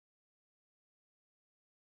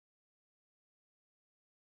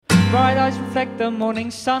bright eyes reflect the morning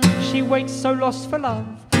sun. She waits so lost for love,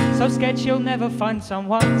 so scared she'll never find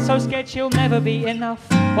someone, so scared she'll never be enough.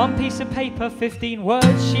 One piece of paper, 15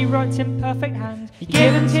 words, she writes in perfect hand. You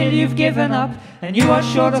give until you've given up, and you are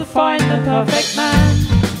sure to find the perfect man.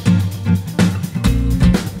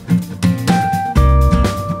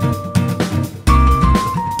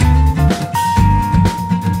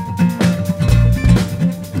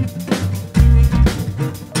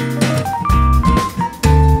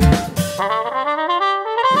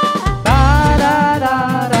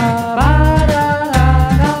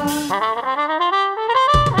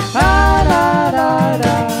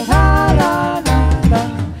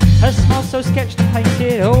 So sketched and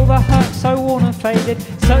painted, all the hurt so worn and faded.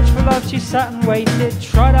 Search for love, she sat and waited,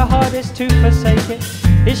 tried her hardest to forsake it.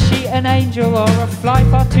 Is she an angel or a fly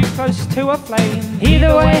far too close to a flame?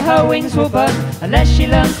 Either way her wings will burn, unless she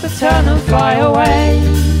learns to turn and fly away.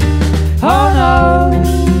 Oh no,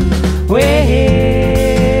 we're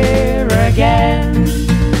here again.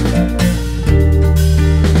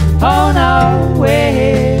 Oh no, we're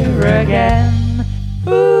here again.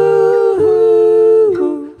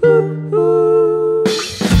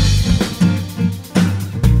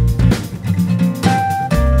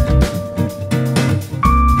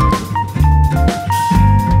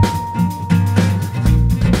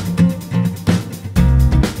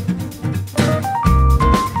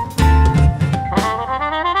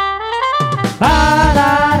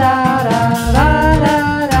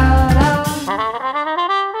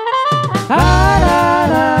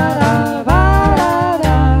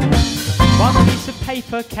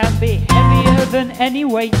 Paper can be heavier than any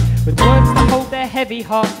weight, with words that hold their heavy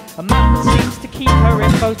heart, a map that seems to keep her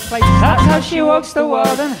in both places. That's how she walks the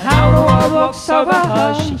world, and how the world walks over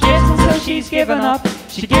her. She gives until she's given up,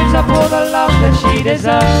 she gives up all the love that she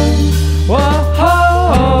deserves. Whoa,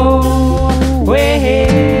 we're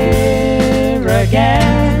here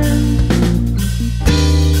again,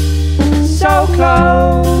 so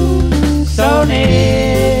close, so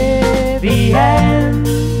near the end.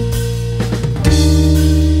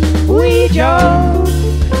 We joke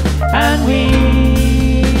and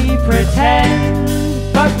we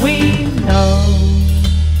pretend, but we know.